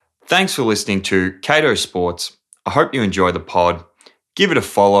Thanks for listening to Cato Sports. I hope you enjoy the pod. Give it a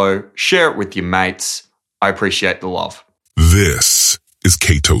follow, share it with your mates. I appreciate the love. This is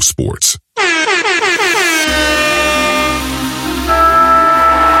Cato Sports.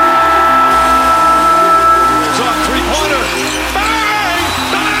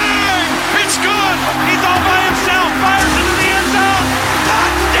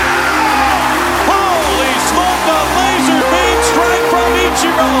 In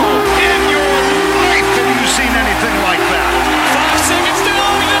your life, have you seen anything like that? 5 seconds to go,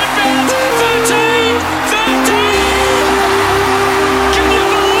 13, 13. Can you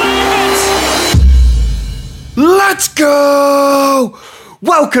believe it? Let's go!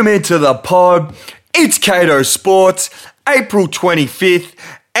 Welcome into the pod. It's Cato Sports, April 25th,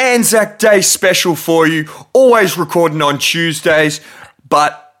 ANZAC Day special for you. Always recording on Tuesdays,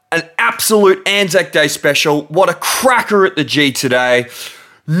 but an absolute ANZAC Day special. What a cracker at the G today.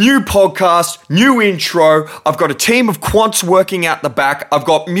 New podcast, new intro. I've got a team of quants working out the back. I've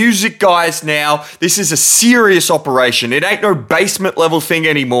got music guys now. This is a serious operation. It ain't no basement level thing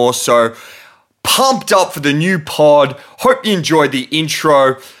anymore. So pumped up for the new pod. Hope you enjoyed the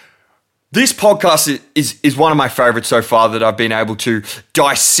intro. This podcast is one of my favorites so far that I've been able to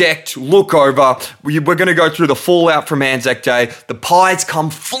dissect, look over. We're going to go through the fallout from ANZAC Day. The Pies come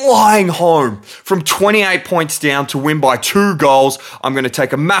flying home from 28 points down to win by 2 goals. I'm going to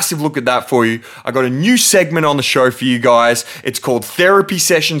take a massive look at that for you. I got a new segment on the show for you guys. It's called Therapy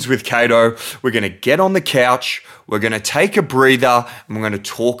Sessions with Cato. We're going to get on the couch. We're going to take a breather and we're going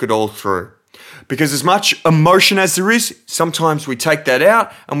to talk it all through. Because as much emotion as there is, sometimes we take that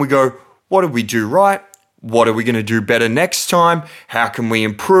out and we go, what did we do right? What are we going to do better next time? How can we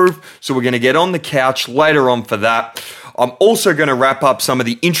improve? So we're going to get on the couch later on for that. I'm also going to wrap up some of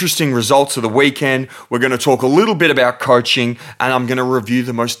the interesting results of the weekend. We're going to talk a little bit about coaching, and I'm going to review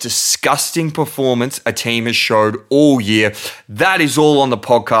the most disgusting performance a team has showed all year. That is all on the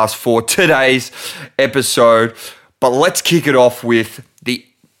podcast for today's episode. But let's kick it off with the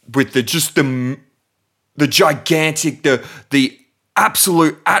gigantic, the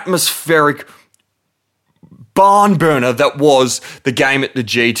absolute atmospheric barn burner that was the game at the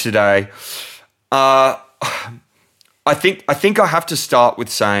G today. I think I have to start with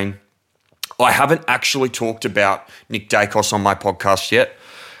saying I haven't actually talked about Nick Daicos on my podcast yet.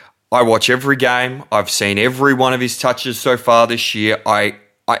 I watch every game. I've seen every one of his touches so far this year. I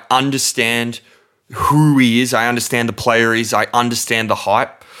understand who he is. I understand the player he is. I understand the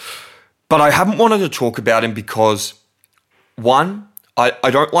hype. But I haven't wanted to talk about him because, one,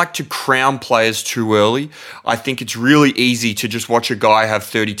 I don't like to crown players too early. I think it's really easy to just watch a guy have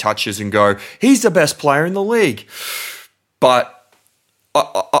 30 touches and go, he's the best player in the league. But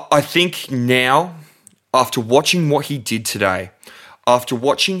I think now, after watching what he did today, after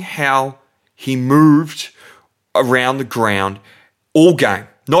watching how he moved around the ground all game,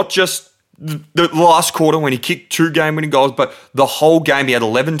 not just the last quarter when he kicked 2 game-winning goals, but the whole game. He had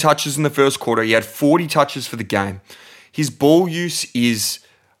 11 touches in the first quarter. He had 40 touches for the game. His ball use is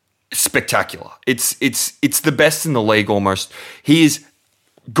spectacular. It's the best in the league almost. He has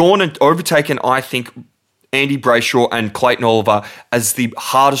gone and overtaken, I think, Andy Brayshaw and Clayton Oliver as the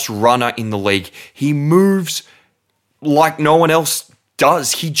hardest runner in the league. He moves like no one else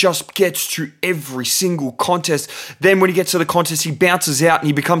does. He just gets to every single contest. Then when he gets to the contest, he bounces out and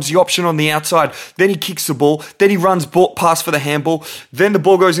he becomes the option on the outside. Then he kicks the ball. Then he runs past for the handball. Then the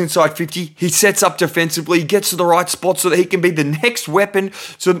ball goes inside 50. He sets up defensively. He gets to the right spot so that he can be the next weapon.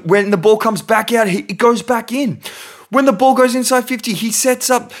 So when the ball comes back out, it goes back in. When the ball goes inside 50, he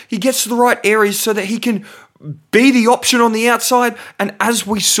sets up. He gets to the right areas so that he can be the option on the outside. And as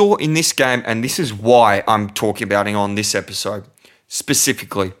we saw in this game, and this is why I'm talking about it on this episode,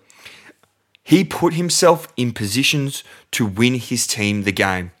 specifically, he put himself in positions to win his team the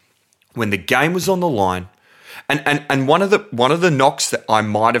game. When the game was on the line, and one of the knocks that I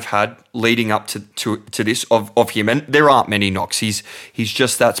might have had leading up to this of him, and there aren't many knocks, he's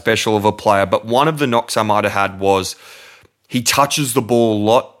just that special of a player, but one of the knocks I might have had was he touches the ball a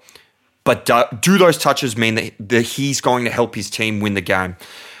lot, but do those touches mean that he's going to help his team win the game?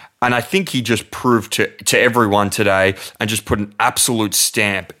 And I think he just proved to everyone today and just put an absolute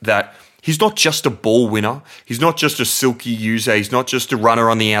stamp that he's not just a ball winner. He's not just a silky user. He's not just a runner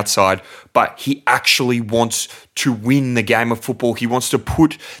on the outside, but he actually wants to win the game of football. He wants to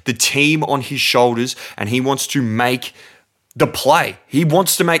put the team on his shoulders and he wants to make the play. He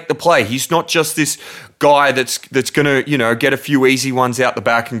wants to make the play. He's not just this guy that's going to, get a few easy ones out the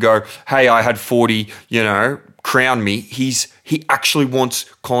back and go, hey, I had 40, crown me. He actually wants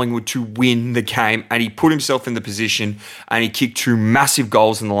Collingwood to win the game, and he put himself in the position, and he kicked 2 massive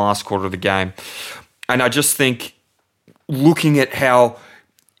goals in the last quarter of the game. And I just think, looking at how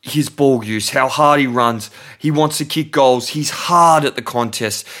his ball use, how hard he runs, he wants to kick goals, he's hard at the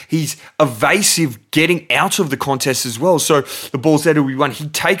contest, he's evasive getting out of the contest as well. So the ball's there to be won. He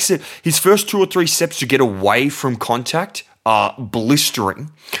takes it, his first 2 or 3 steps to get away from contact are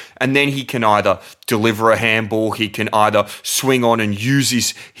blistering, and then he can either deliver a handball, he can either swing on and use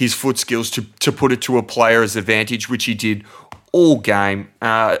his foot skills to put it to a player's advantage, which he did all game.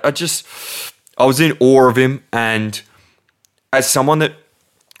 I was in awe of him, and as someone that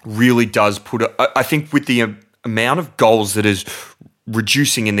really does I think with the amount of goals that is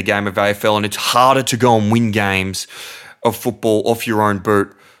reducing in the game of AFL, and it's harder to go and win games of football off your own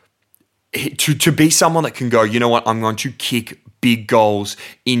boot, to be someone that can go, you know what, I'm going to kick big goals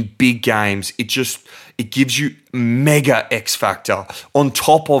in big games. It gives you mega X factor on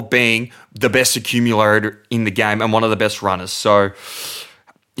top of being the best accumulator in the game and one of the best runners. So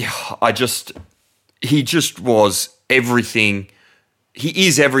yeah, he just was everything. He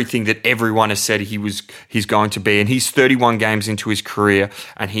is everything that everyone has said he's going to be. And he's 31 games into his career,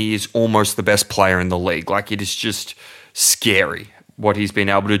 and he is almost the best player in the league. Like, it is just scary what he's been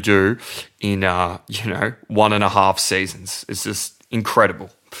able to do in 1.5 seasons. It's just incredible.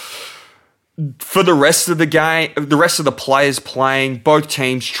 For the rest of the game, the rest of the players playing, both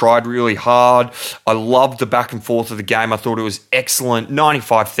teams tried really hard. I loved the back and forth of the game. I thought it was excellent.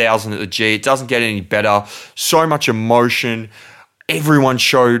 95,000 at the G. It doesn't get any better. So much emotion. Everyone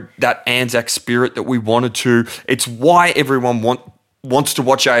showed that ANZAC spirit that we wanted to. It's why everyone wants to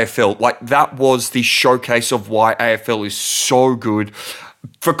watch AFL. Like, that was the showcase of why AFL is so good.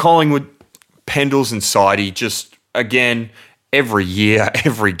 For Collingwood, Pendles and Sidey, just, again, every year,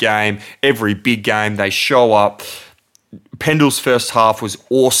 every game, every big game, they show up. Pendles' first half was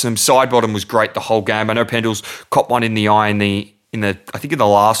awesome. Sidebottom was great the whole game. I know Pendles caught one in the eye in the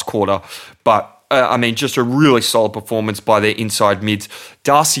last quarter, but just a really solid performance by their inside mids.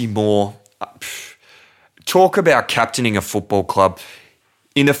 Darcy Moore, talk about captaining a football club.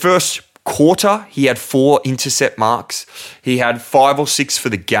 In the first quarter, he had 4 intercept marks. He had 5 or 6 for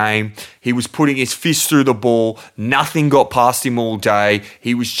the game. He was putting his fist through the ball. Nothing got past him all day.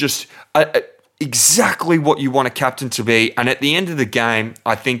 He was just exactly what you want a captain to be. And at the end of the game,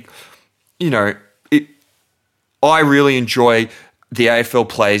 I think, I really enjoy the AFL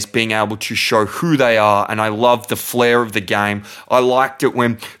players being able to show who they are, and I love the flair of the game. I liked it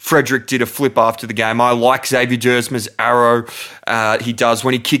when Frederick did a flip after the game. I like Xavier Dersma's arrow he does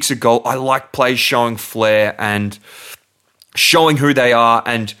when he kicks a goal. I like players showing flair and showing who they are.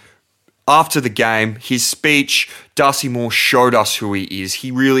 And after the game, his speech, Darcy Moore showed us who he is.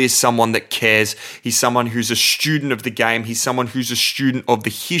 He really is someone that cares. He's someone who's a student of the game. He's someone who's a student of the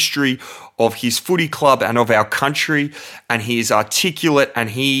history of his footy club and of our country. And he is articulate, and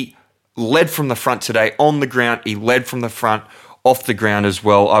he led from the front today on the ground. He led from the front off the ground as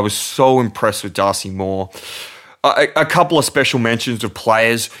well. I was so impressed with Darcy Moore. A couple of special mentions of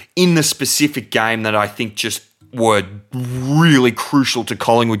players in the specific game that I think just were really crucial to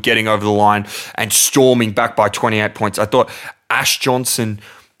Collingwood getting over the line and storming back by 28 points. I thought Ash Johnson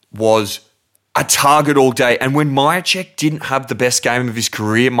was a target all day. And when Myercheck didn't have the best game of his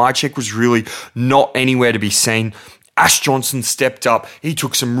career, Myercheck was really not anywhere to be seen. Ash Johnson stepped up. He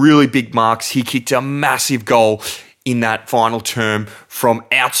took some really big marks. He kicked a massive goal in that final term from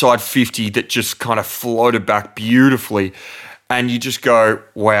outside 50 that just kind of floated back beautifully. And you just go,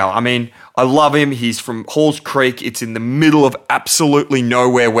 wow. I love him. He's from Halls Creek. It's in the middle of absolutely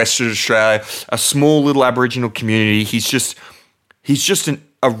nowhere, Western Australia, a small little Aboriginal community. He's just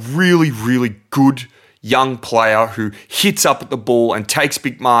a really, really good young player who hits up at the ball and takes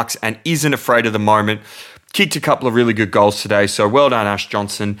big marks and isn't afraid of the moment. Kicked a couple of really good goals today, so well done, Ash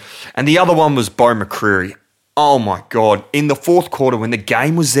Johnson. And the other one was Beau McCreary. Oh my God. In the fourth quarter, when the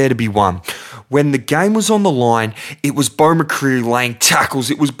game was there to be won, when the game was on the line, it was Beau McCreary laying tackles.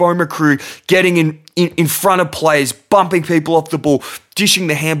 It was Beau McCreary getting in front of players, bumping people off the ball, dishing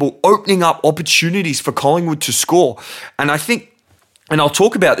the handball, opening up opportunities for Collingwood to score. And I think, and I'll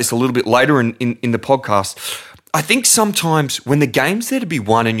talk about this a little bit later in the podcast, I think sometimes when the game's there to be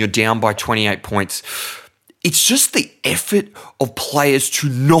won and you're down by 28 points, it's just the effort of players to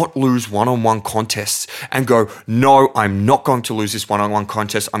not lose one-on-one contests and go, no, I'm not going to lose this one-on-one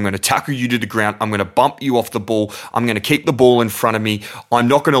contest. I'm going to tackle you to the ground. I'm going to bump you off the ball. I'm going to keep the ball in front of me. I'm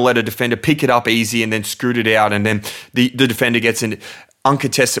not going to let a defender pick it up easy and then scoot it out, and then the defender gets in.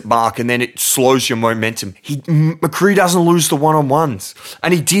 uncontested mark, and then it slows your momentum. McCree doesn't lose the one-on-ones,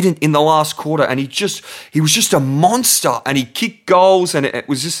 and he didn't in the last quarter, and he was just a monster, and he kicked goals, and it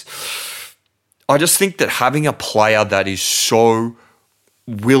was just... I just think that having a player that is so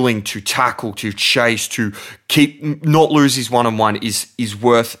willing to tackle, to chase, to not lose his one-on-one is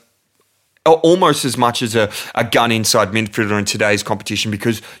worth almost as much as a gun inside midfielder in today's competition,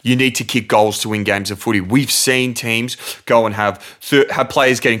 because you need to kick goals to win games of footy. We've seen teams go and have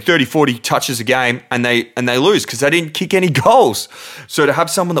players getting 30, 40 touches a game and they lose because they didn't kick any goals. So to have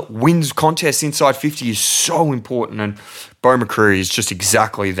someone that wins contests inside 50 is so important, and Beau McCreary is just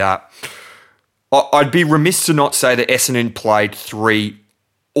exactly that. I'd be remiss to not say that Essendon played 3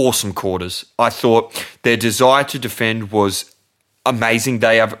 awesome quarters. I thought their desire to defend was amazing.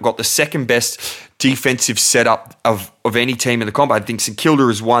 They have got the second best defensive setup of any team in the comp. I think St Kilda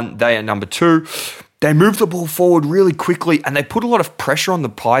is 1. They are number 2. They move the ball forward really quickly and they put a lot of pressure on the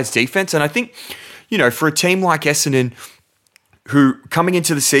Pies defense. And I think, for a team like Essendon, who coming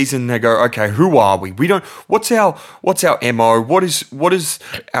into the season, they go, okay, who are we? What's our MO? What is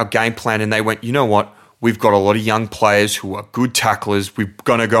our game plan? And they went, you know what? We've got a lot of young players who are good tacklers. We're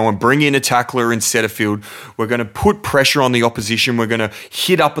going to go and bring in a tackler in Setterfield. We're going to put pressure on the opposition. We're going to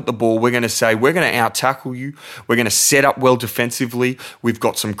hit up at the ball. We're going to say, we're going to out-tackle you. We're going to set up well defensively. We've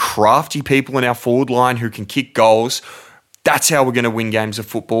got some crafty people in our forward line who can kick goals. That's how we're going to win games of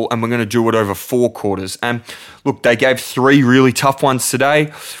football, and we're going to do it over 4 quarters. And look, they gave 3 really tough ones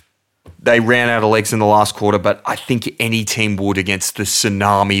today. They ran out of legs in the last quarter, but I think any team would against the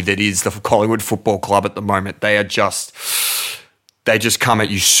tsunami that is the Collingwood Football Club at the moment. They just come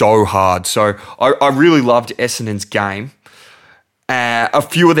at you so hard. So I really loved Essendon's game. A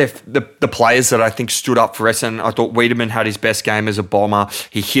few of the players that I think stood up for Essendon, I thought Wiedemann had his best game as a bomber.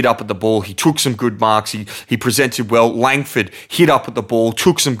 He hit up at the ball. He took some good marks. He presented well. Langford hit up at the ball,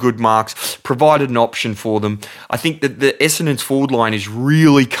 took some good marks, provided an option for them. I think that the Essendon's forward line is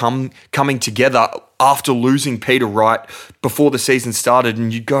really coming together after losing Peter Wright before the season started.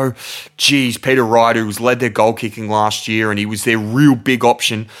 And you go, geez, Peter Wright, who led their goal kicking last year and he was their real big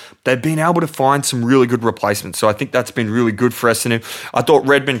option, they've been able to find some really good replacements. So I think that's been really good for Essendon. I thought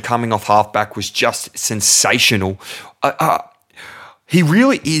Redmond coming off halfback was just sensational. He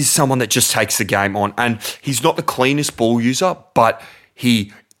really is someone that just takes the game on, and he's not the cleanest ball user, but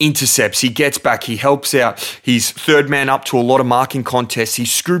he intercepts, he gets back, he helps out, he's third man up to a lot of marking contests, he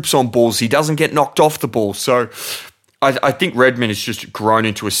scoops on balls, he doesn't get knocked off the ball. So I think Redmond has just grown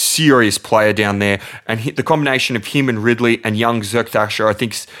into a serious player down there, and the combination of him and Ridley and young Zerkdasher, I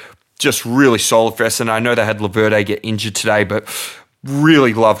think, is just really solid for us. And I know they had Laverde get injured today, but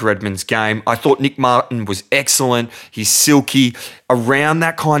really loved Redmond's game. I thought Nick Martin was excellent. He's silky. Around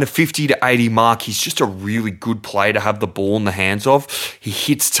that kind of 50 to 80 mark, he's just a really good player to have the ball in the hands of. He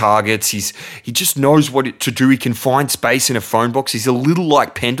hits targets. He just knows what to do. He can find space in a phone box. He's a little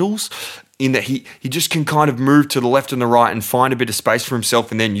like Pendles in that he just can kind of move to the left and the right and find a bit of space for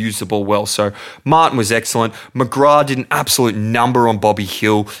himself and then use the ball well. So Martin was excellent. McGrath did an absolute number on Bobby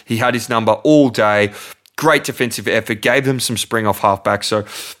Hill. He had his number all day. Great defensive effort, gave them some spring off halfback. So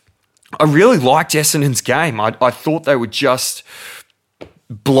I really liked Essendon's game. I thought they were just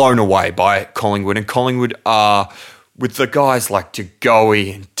blown away by Collingwood. And Collingwood are, with the guys like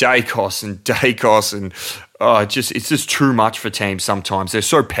DeGoey and Daicos and it's just too much for teams sometimes. They're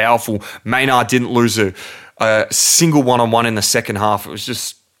so powerful. Maynard didn't lose a single one-on-one in the second half.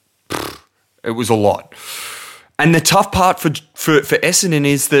 It was a lot. And the tough part for Essendon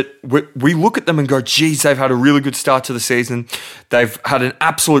is that we look at them and go, geez, they've had a really good start to the season. They've had an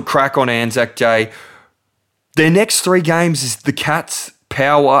absolute crack on Anzac Day. Their next 3 games is the Cats,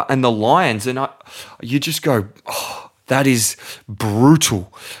 Power, and the Lions. And you just go, oh, that is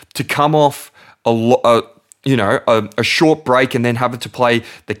brutal to come off a short break and then having to play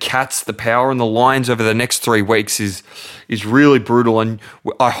the Cats, the Power, and the Lions over the next 3 weeks is really brutal. And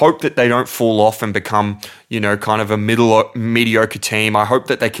I hope that they don't fall off and become, kind of a mediocre team. I hope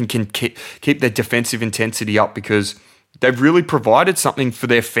that they can keep their defensive intensity up, because they've really provided something for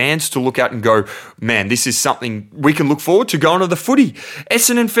their fans to look at and go, man, this is something we can look forward to going to the footy.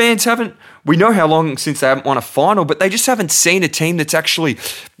 Essendon fans we know how long since they haven't won a final, but they just haven't seen a team that's actually,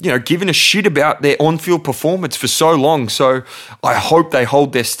 given a shit about their on-field performance for so long. So I hope they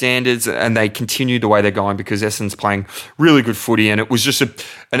hold their standards and they continue the way they're going, because Essendon's playing really good footy, and it was just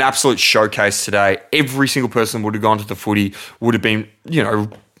an absolute showcase today. Every single person would have gone to the footy, would have been,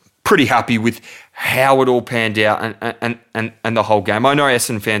 pretty happy with how it all panned out and the whole game. I know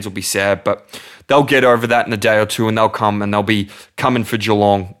Essendon fans will be sad, but they'll get over that in a day or two, and they'll be coming for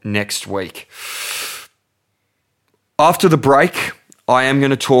Geelong next week. After the break, I am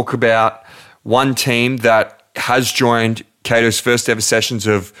going to talk about one team that has joined Cato's first ever sessions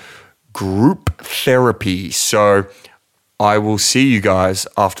of group therapy. So I will see you guys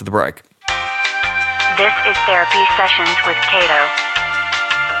after the break. This is Therapy Sessions with Cato.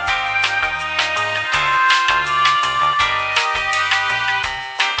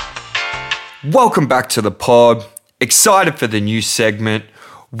 Welcome back to the pod. Excited for the new segment.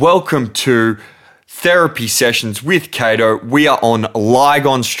 Welcome to Therapy Sessions with Cato. We are on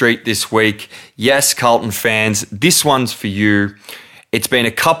Lygon Street this week. Yes, Carlton fans, this one's for you. It's been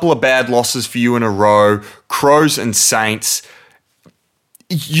a couple of bad losses for you in a row. Crows and Saints.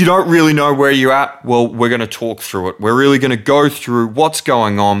 You don't really know where you're at? Well, we're going to talk through it. We're really going to go through what's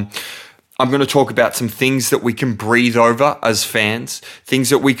going on. I'm going to talk about some things that we can breathe over as fans, things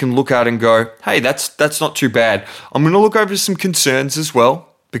that we can look at and go, hey, that's not too bad. I'm going to look over some concerns as well,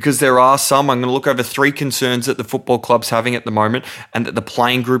 because there are some. I'm going to look over 3 concerns that the football club's having at the moment and that the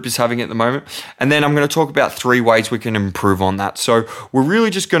playing group is having at the moment. And then I'm going to talk about 3 ways we can improve on that. So we're really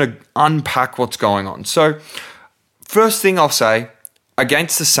just going to unpack what's going on. So first thing I'll say,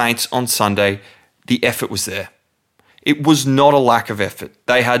 against the Saints on Sunday, the effort was there. It was not a lack of effort.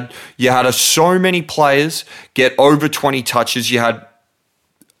 You had so many players get over 20 touches. You had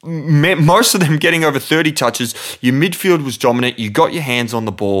most of them getting over 30 touches. Your midfield was dominant. You got your hands on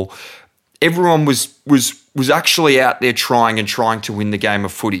the ball. Everyone was actually out there trying to win the game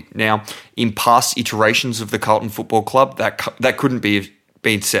of footy. Now, in past iterations of the Carlton Football Club, that couldn't be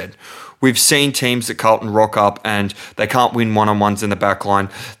been said. We've seen teams at Carlton rock up and they can't win one-on-ones in the back line.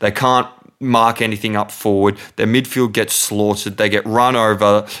 They can't mark anything up forward. Their midfield gets slaughtered. They get run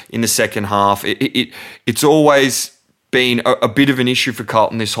over in the second half. It's always been a bit of an issue for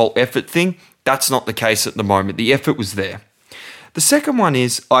Carlton, this whole effort thing. That's not the case at the moment. The effort was there. The second one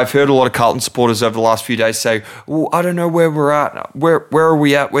is, I've heard a lot of Carlton supporters over the last few days say, well, I don't know where we're at. Where are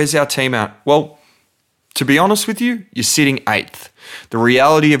we at? Where's our team at? Well, to be honest with you, you're sitting 8th. The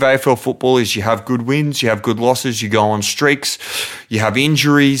reality of AFL football is you have good wins, you have good losses, you go on streaks, you have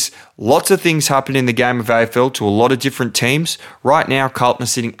injuries. Lots of things happen in the game of AFL to a lot of different teams. Right now, Carlton are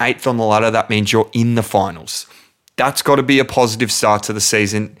sitting 8th on the ladder. That means you're in the finals. That's got to be a positive start to the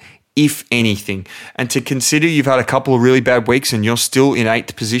season, if anything. And to consider you've had a couple of really bad weeks and you're still in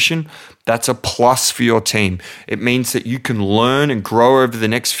 8th position, that's a plus for your team. It means that you can learn and grow over the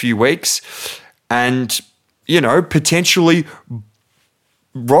next few weeks and, potentially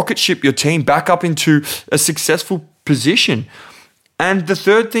rocket ship your team back up into a successful position. And the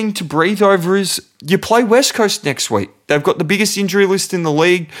third thing to breathe over is you play West Coast next week. They've got the biggest injury list in the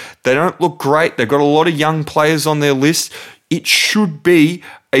league. They don't look great. They've got a lot of young players on their list. It should be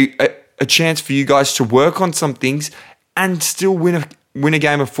a chance for you guys to work on some things and still win a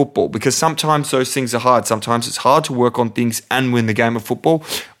game of football, because sometimes those things are hard. Sometimes it's hard to work on things and win the game of football.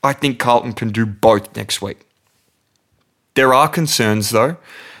 I think Carlton can do both next week. There are concerns, though.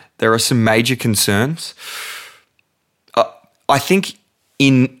 There are some major concerns. I think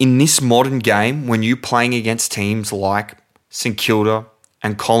in this modern game, when you're playing against teams like St Kilda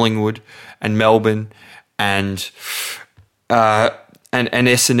and Collingwood and Melbourne and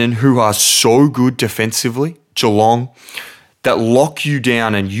Essendon, who are so good defensively, Geelong, that lock you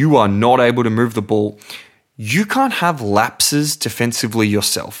down and you are not able to move the ball, you can't have lapses defensively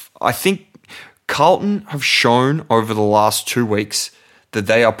yourself. I think Carlton have shown over the last 2 weeks that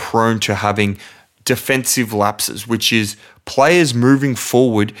they are prone to having defensive lapses, which is players moving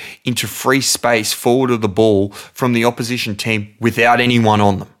forward into free space forward of the ball from the opposition team without anyone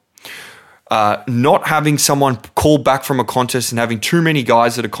on them. Not having someone called back from a contest and having too many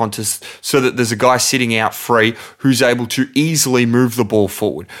guys at a contest so that there's a guy sitting out free who's able to easily move the ball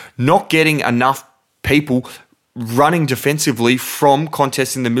forward. Not getting enough people running defensively from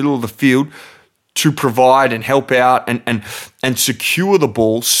contests in the middle of the field to provide and help out and secure the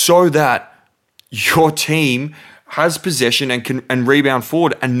ball so that your team has possession and can rebound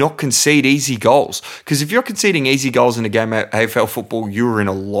forward and not concede easy goals. Because if you're conceding easy goals in a game of AFL football, you're in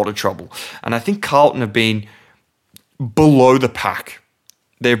a lot of trouble. And I think Carlton have been below the pack.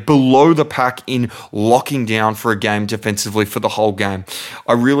 They're below the pack in locking down for a game defensively for the whole game.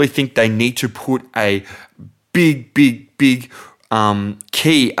 I really think they need to put a big key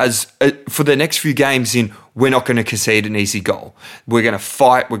for the next few games in, we're not going to concede an easy goal. We're going to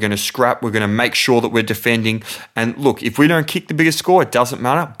fight. We're going to scrap. We're going to make sure that we're defending. And look, if we don't kick the biggest score, it doesn't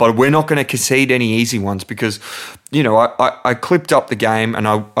matter. But we're not going to concede any easy ones because, I clipped up the game and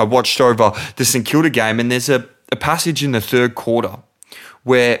I watched over the St Kilda game, and there's a passage in the third quarter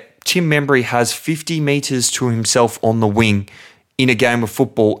where Tim Membry has 50 metres to himself on the wing in a game of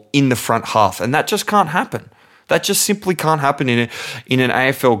football in the front half. And that just can't happen. That just simply can't happen in an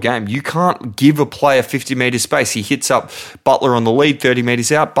AFL game. You can't give a player 50 metres space. He hits up Butler on the lead, 30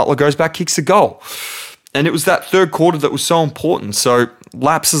 metres out. Butler goes back, kicks a goal. And it was that third quarter that was so important. So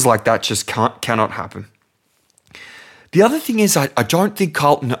lapses like that just cannot happen. The other thing is I don't think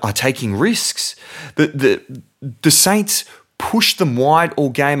Carlton are taking risks. The Saints pushed them wide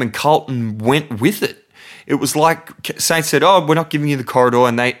all game and Carlton went with it. It was like Saints said, "Oh, we're not giving you the corridor,"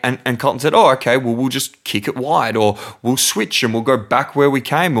 and Carlton said, "Oh, okay, well, we'll just kick it wide, or we'll switch and we'll go back where we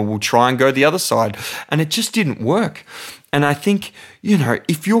came, or we'll try and go the other side." And it just didn't work. And I think,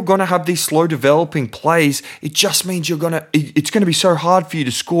 if you're going to have these slow developing plays, it just means it's going to be so hard for you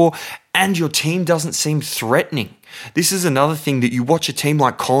to score, and your team doesn't seem threatening. This is another thing that you watch a team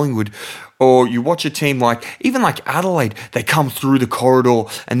like Collingwood, or you watch a team even like Adelaide, they come through the corridor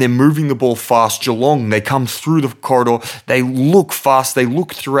and they're moving the ball fast. Geelong, they come through the corridor, they look fast, they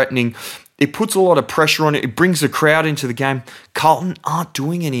look threatening. It puts a lot of pressure on it. It brings the crowd into the game. Carlton aren't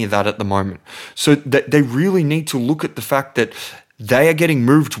doing any of that at the moment. So they really need to look at the fact that they are getting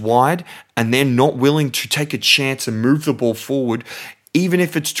moved wide and they're not willing to take a chance and move the ball forward, even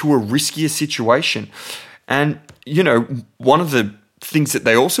if it's to a riskier situation. And, one of the things that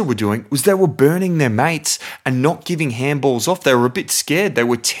they also were doing was they were burning their mates and not giving handballs off. They were a bit scared. They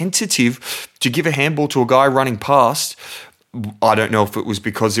were tentative to give a handball to a guy running past. I don't know if it was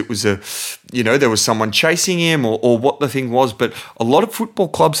because it was there was someone chasing him or what the thing was, but a lot of football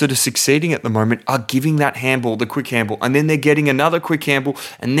clubs that are succeeding at the moment are giving that handball, the quick handball, and then they're getting another quick handball,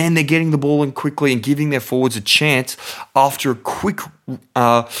 and then they're getting the ball in quickly and giving their forwards a chance after a quick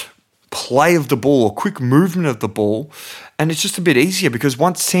play of the ball or quick movement of the ball. And it's just a bit easier because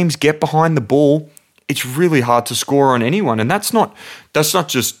once teams get behind the ball, it's really hard to score on anyone. And that's not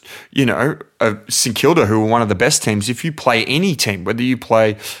just, St Kilda, who are one of the best teams. If you play any team, whether you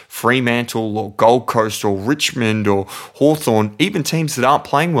play Fremantle or Gold Coast or Richmond or Hawthorn, even teams that aren't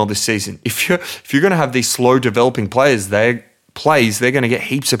playing well this season, if you're going to have these slow developing players, they're going to get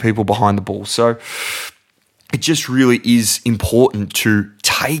heaps of people behind the ball. So it just really is important to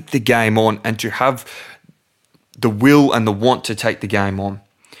take the game on and to have the will and the want to take the game on.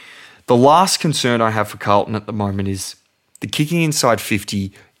 The last concern I have for Carlton at the moment is the kicking inside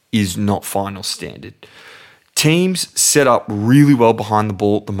 50 is not final standard. Teams set up really well behind the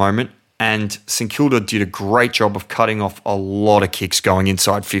ball at the moment, and St Kilda did a great job of cutting off a lot of kicks going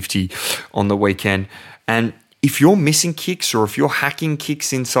inside 50 on the weekend. And if you're missing kicks or if you're hacking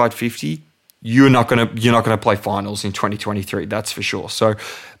kicks inside 50, you're not going to play finals in 2023. That's for sure. So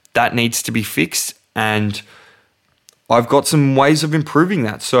that needs to be fixed, and I've got some ways of improving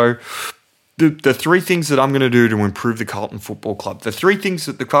that. So the three things that I'm going to do to improve the Carlton Football Club, the three things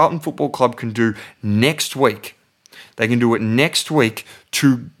that the Carlton Football Club can do next week, they can do it next week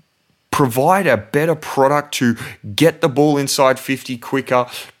to provide a better product, to get the ball inside 50 quicker,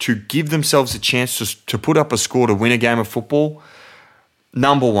 to give themselves a chance to put up a score to win a game of football.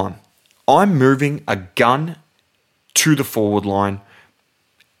 Number one, I'm moving a gun to the forward line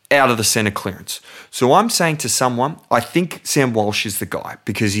out of the centre clearance. So I'm saying to someone, I think Sam Walsh is the guy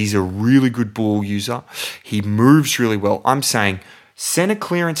because he's a really good ball user. He moves really well. I'm saying centre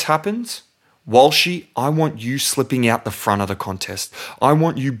clearance happens. Walshy, I want you slipping out the front of the contest. I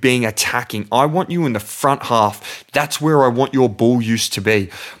want you being attacking. I want you in the front half. That's where I want your ball use to be.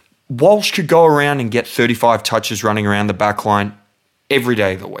 Walsh could go around and get 35 touches running around the back line every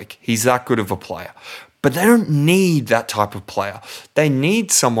day of the week. He's that good of a player. But they don't need that type of player. They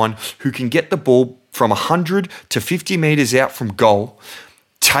need someone who can get the ball from 100 to 50 metres out from goal,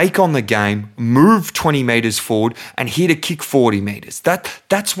 take on the game, move 20 metres forward, and hit a kick 40 metres.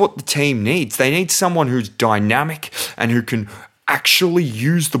 That's what the team needs. They need someone who's dynamic and who can actually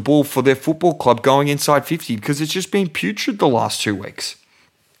use the ball for their football club going inside 50, because it's just been putrid the last 2 weeks.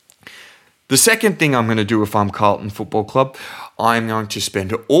 The second thing I'm going to do if I'm Carlton Football Club, I'm going to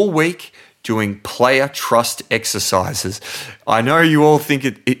spend all week doing player trust exercises. I know you all think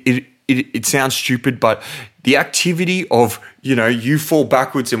it sounds stupid, but the activity of, you fall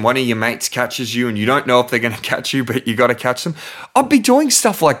backwards and one of your mates catches you and you don't know if they're going to catch you, but you got to catch them. I'll be doing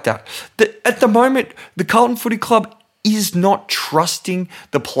stuff like that. At the moment, the Carlton Footy Club is not trusting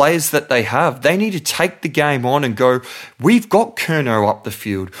the players that they have. They need to take the game on and go, we've got Curnow up the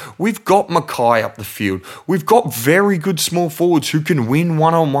field. We've got Mackay up the field. We've got very good small forwards who can win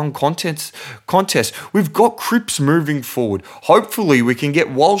one-on-one contests. We've got Cripps moving forward. Hopefully we can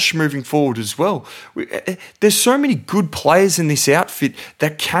get Walsh moving forward as well. There's so many good players in this outfit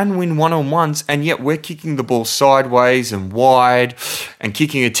that can win one-on-ones, and yet we're kicking the ball sideways and wide and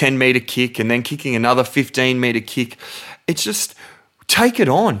kicking a 10-metre kick and then kicking another 15-metre kick. It's just, take it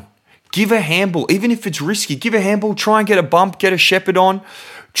on. Give a handball, even if it's risky, give a handball, try and get a bump, get a shepherd on,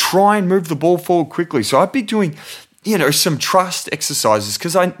 try and move the ball forward quickly. So I'd be doing, some trust exercises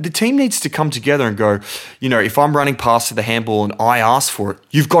because the team needs to come together and go, if I'm running past to the handball and I ask for it,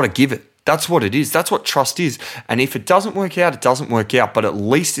 you've got to give it. That's what it is. That's what trust is. And if it doesn't work out, it doesn't work out. But at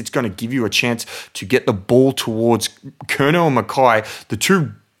least it's going to give you a chance to get the ball towards Curnow and Mackay, the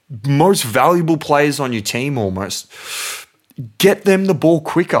two most valuable players on your team almost. Get them the ball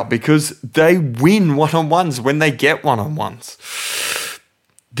quicker because they win one-on-ones when they get one-on-ones.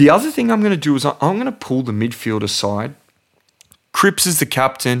 The other thing I'm going to do is I'm going to pull the midfield aside. Cripps is the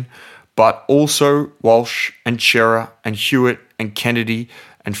captain, but also Walsh and Chera and Hewitt and Kennedy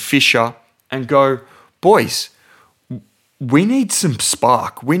and Fisher and go, boys, we need some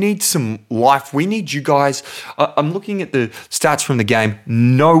spark. We need some life. We need you guys. I'm looking at the stats from the game.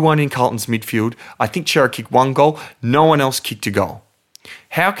 No one in Carlton's midfield. I think Chera kicked 1 goal. No one else kicked a goal.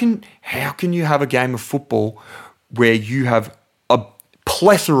 How can you have a game of football where you have a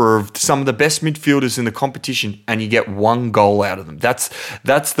plethora of some of the best midfielders in the competition and you get 1 goal out of them? That's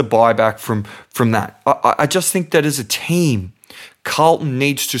the buyback from that. I just think that as a team, Carlton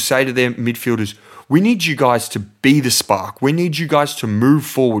needs to say to their midfielders, we need you guys to be the spark. We need you guys to move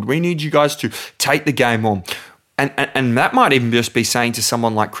forward. We need you guys to take the game on. And that might even just be saying to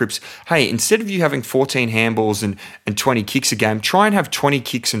someone like Cripps, hey, instead of you having 14 handballs and 20 kicks a game, try and have 20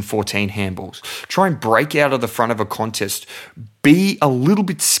 kicks and 14 handballs. Try and break out of the front of a contest. Be a little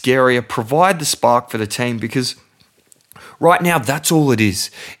bit scarier. Provide the spark for the team because right now, that's all it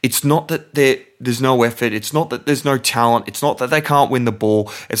is. It's not that there's no effort. It's not that there's no talent. It's not that they can't win the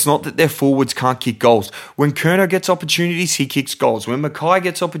ball. It's not that their forwards can't kick goals. When Curnow gets opportunities, he kicks goals. When Mackay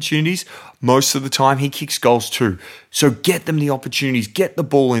gets opportunities, most of the time he kicks goals too. So get them the opportunities. Get the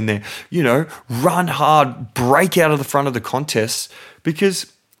ball in there. Run hard. Break out of the front of the contests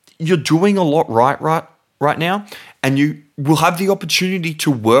because you're doing a lot right now, and you will have the opportunity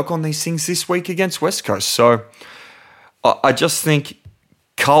to work on these things this week against West Coast. So I just think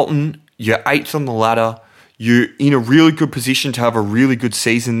Carlton, you're 8th on the ladder. You're in a really good position to have a really good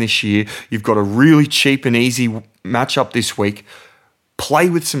season this year. You've got a really cheap and easy matchup this week.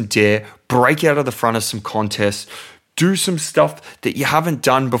 Play with some dare. Break out of the front of some contests. Do some stuff that you haven't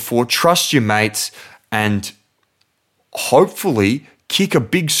done before. Trust your mates and hopefully kick a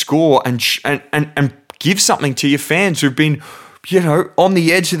big score and give something to your fans who've been on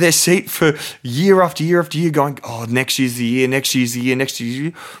the edge of their seat for year after year after year going, oh, next year's the year, next year's the year, next year's the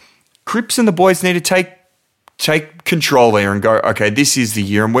year. Cripps and the boys need to take control there and go, okay, this is the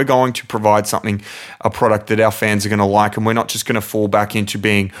year and we're going to provide a product that our fans are going to like and we're not just going to fall back into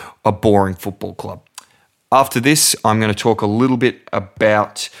being a boring football club. After this, I'm going to talk a little bit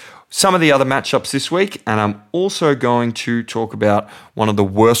about some of the other matchups this week and I'm also going to talk about one of the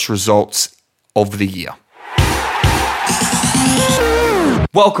worst results of the year.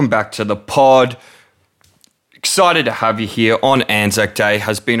 Welcome back to the pod. Excited to have you here on ANZAC Day.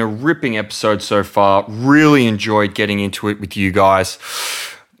 Has been a ripping episode so far. Really enjoyed getting into it with you guys.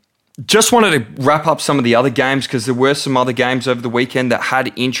 Just wanted to wrap up some of the other games because there were some other games over the weekend that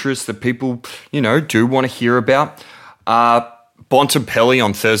had interest that people, do want to hear about. Bontempelli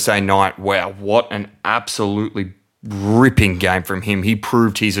on Thursday night. Wow, what an absolutely ripping game from him. He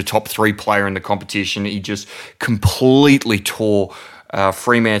proved he's a top 3 player in the competition. He just completely tore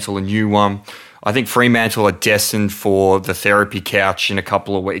Fremantle a new one. I think Fremantle are destined for the therapy couch in a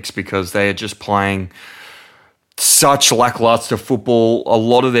couple of weeks because they are just playing such lackluster football. A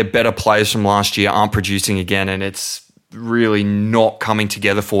lot of their better players from last year aren't producing again, and it's really not coming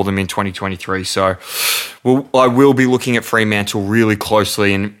together for them in 2023. So I will be looking at Fremantle really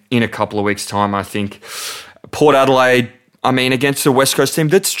closely in a couple of weeks' time, I think. Port Adelaide, against the West Coast team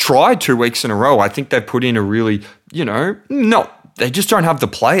that's tried 2 weeks in a row, I think they've put in a really, they just don't have the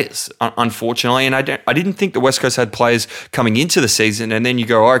players, unfortunately. And I didn't think the West Coast had players coming into the season. And then you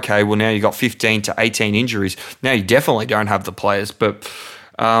go, okay, well, now you got 15 to 18 injuries. Now you definitely don't have the players. But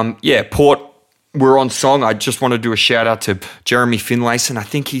Port, we're on song. I just want to do a shout out to Jeremy Finlayson. I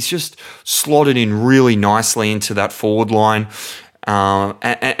think he's just slotted in really nicely into that forward line.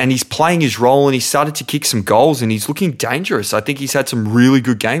 And he's playing his role and he started to kick some goals and he's looking dangerous. I think he's had some really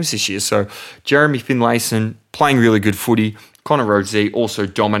good games this year. So Jeremy Finlayson playing really good footy. Connor Rhodesy also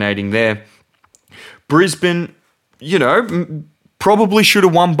dominating there. Brisbane, probably should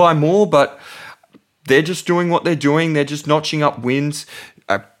have won by more, but they're just doing what they're doing. They're just notching up wins.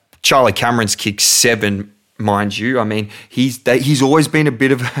 Charlie Cameron's kicked 7, mind you. He's always been a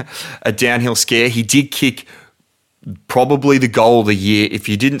bit of a downhill scare. He did kick Probably the goal of the year. If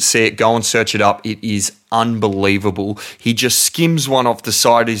you didn't see it, go and search it up. It is unbelievable. He just skims one off the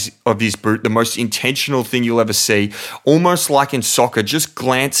side of his boot, the most intentional thing you'll ever see, almost like in soccer, just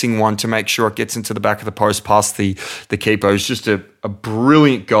glancing one to make sure it gets into the back of the post past the keeper. It was just a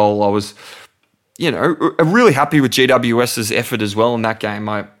brilliant goal. I was, really happy with GWS's effort as well in that game.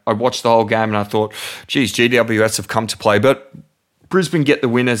 I watched the whole game and I thought, geez, GWS have come to play, but Brisbane get the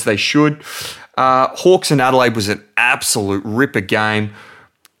win as they should. Hawks and Adelaide was an absolute ripper game.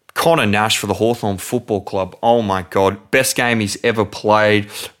 Connor Nash for the Hawthorn Football Club. Oh my God. Best game he's ever played.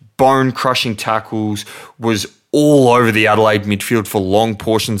 Bone-crushing tackles. Was all over the Adelaide midfield for long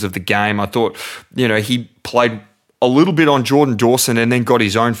portions of the game. I thought, he played a little bit on Jordan Dawson and then got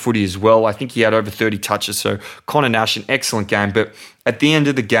his own footy as well. I think he had over 30 touches. So Connor Nash, an excellent game. But at the end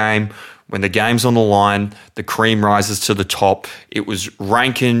of the game, when the game's on the line, the cream rises to the top. It was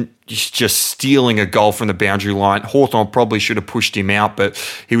Rankin just stealing a goal from the boundary line. Hawthorn probably should have pushed him out, but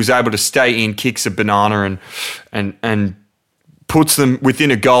he was able to stay in, kicks a banana and puts them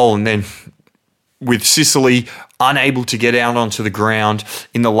within a goal. And then with Sicily unable to get out onto the ground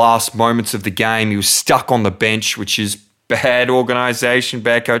in the last moments of the game, he was stuck on the bench, which is bad organisation,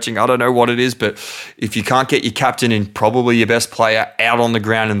 bad coaching. I don't know what it is, but if you can't get your captain and probably your best player out on the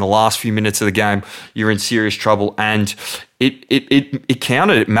ground in the last few minutes of the game, you're in serious trouble. And it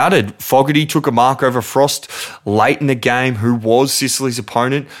counted. It mattered. Fogarty took a mark over Frost late in the game, who was Sicily's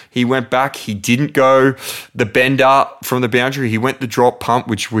opponent. He went back. He didn't go the bender from the boundary. He went the drop pump,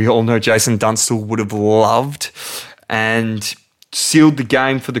 which we all know Jason Dunstall would have loved, and sealed the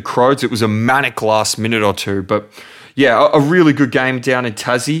game for the Crows. It was a manic last minute or two, but yeah, a really good game down in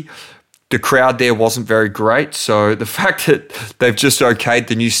Tassie. The crowd there wasn't very great. So the fact that they've just okayed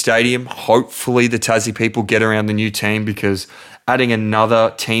the new stadium, hopefully the Tassie people get around the new team, because adding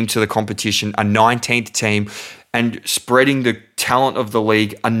another team to the competition, a 19th team, and spreading the talent of the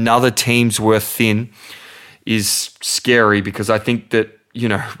league another team's worth thin is scary, because I think that,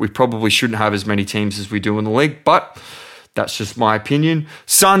 we probably shouldn't have as many teams as we do in the league, but that's just my opinion.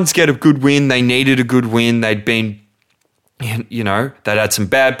 Suns get a good win. They needed a good win. They'd been they'd had some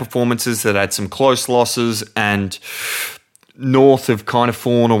bad performances, they'd had some close losses, and North have kind of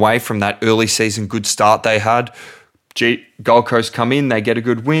fallen away from that early season good start they had. Gold Coast come in, they get a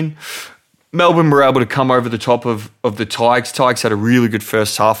good win. Melbourne were able to come over the top of the Tigers. Tigers had a really good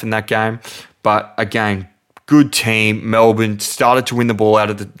first half in that game, but again, good team. Melbourne started to win the ball out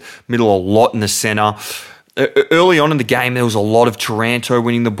of the middle a lot in the centre. Early on in the game, there was a lot of Taranto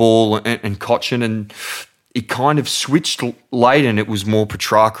winning the ball and Cochin, and it kind of switched late, and it was more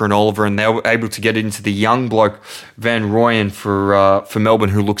Petrarca and Oliver, and they were able to get into the young bloke Van Rooyen for Melbourne,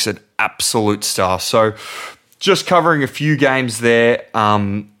 who looks an absolute star. So just covering a few games there,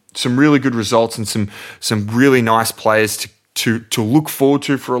 some really good results and some really nice players to look forward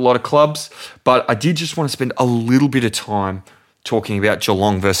to for a lot of clubs. But I did just want to spend a little bit of time talking about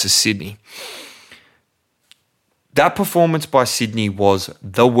Geelong versus Sydney. That performance by Sydney was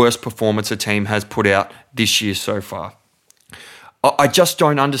the worst performance a team has put out this year so far. I just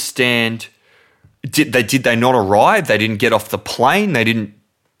don't understand. Did they not arrive? They didn't get off the plane? They didn't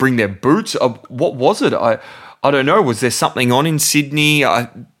bring their boots? What was it? I don't know. Was there something on in Sydney?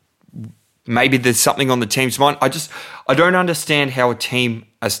 Maybe there's something on the team's mind. I don't understand how a team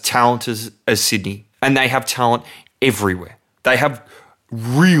as talented as Sydney, and they have talent everywhere. They have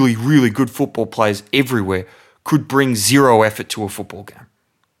really, really good football players everywhere, could bring zero effort to a football game.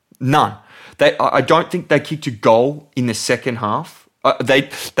 None. I don't think they kicked a goal in the second half. They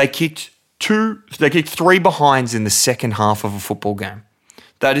kicked three behinds in the second half of a football game.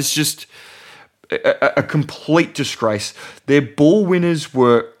 That is just a complete disgrace. Their ball winners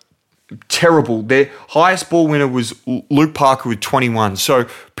were terrible. Their highest ball winner was Luke Parker with 21. So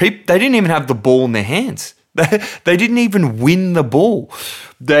they didn't even have the ball in their hands. They didn't even win the ball.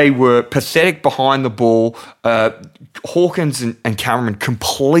 They were pathetic behind the ball. Hawkins and Cameron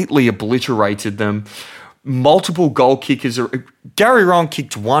completely obliterated them. Multiple goal kickers. Gary Rowan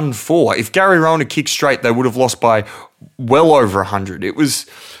kicked 1-4. If Gary Rowan had kicked straight, they would have lost by well over 100. It was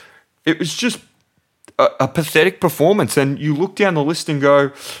just a pathetic performance. And you look down the list and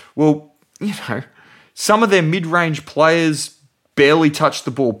go, well, some of their mid-range players barely touched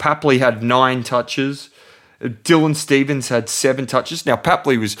the ball. Papley had 9 touches. Dylan Stevens had 7 touches. Now,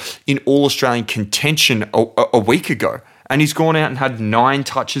 Papley was in All-Australian contention a week ago, and he's gone out and had 9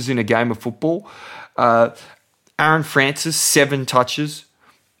 touches in a game of football. Aaron Francis, 7 touches.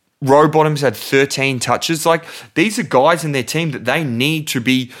 Rowbottom's had 13 touches. These are guys in their team that they need to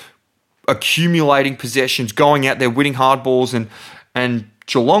be accumulating possessions, going out there, winning hard balls and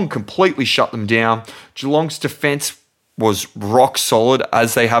Geelong completely shut them down. Geelong's defence was rock solid,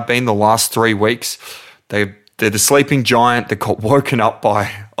 as they have been the last 3 weeks. They're the sleeping giant that got woken up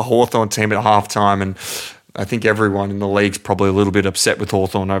by a Hawthorn team at halftime, and I think everyone in the league's probably a little bit upset with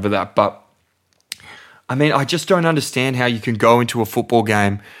Hawthorn over that. But, I mean, I just don't understand how you can go into a football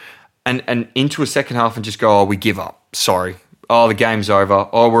game and into a second half and just go, oh, we give up. Sorry. Oh, the game's over.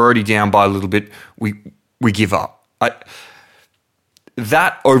 Oh, we're already down by a little bit. We give up.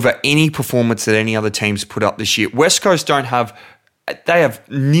 That over any performance that any other teams put up this year. West Coast they have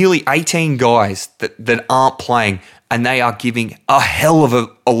nearly 18 guys that aren't playing, and they are giving a hell of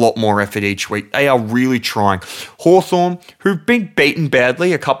a lot more effort each week. They are really trying. Hawthorn, who've been beaten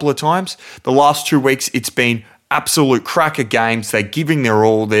badly a couple of times, the last 2 weeks it's been absolute cracker games. They're giving their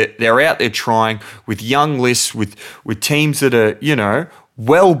all. They're out there trying with young lists, with teams that are,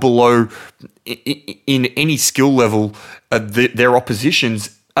 well below in any skill level their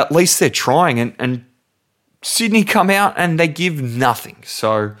oppositions. At least they're trying, and Sydney come out and they give nothing.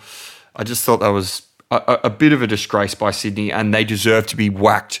 So I just thought that was a bit of a disgrace by Sydney, and they deserve to be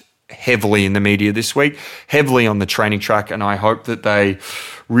whacked heavily in the media this week, heavily on the training track, and I hope that they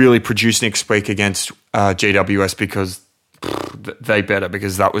really produce next week against GWS, because they better,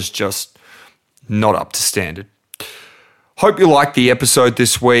 because that was just not up to standard. Hope you liked the episode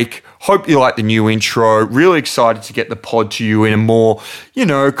this week. Hope you liked the new intro. Really excited to get the pod to you in a more,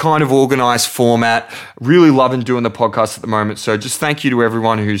 kind of organised format. Really loving doing the podcast at the moment. So just thank you to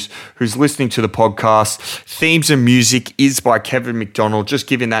everyone who's listening to the podcast. Themes and music is by Kevin McDonald. Just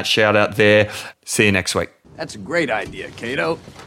giving that shout out there. See you next week. That's a great idea, Cato.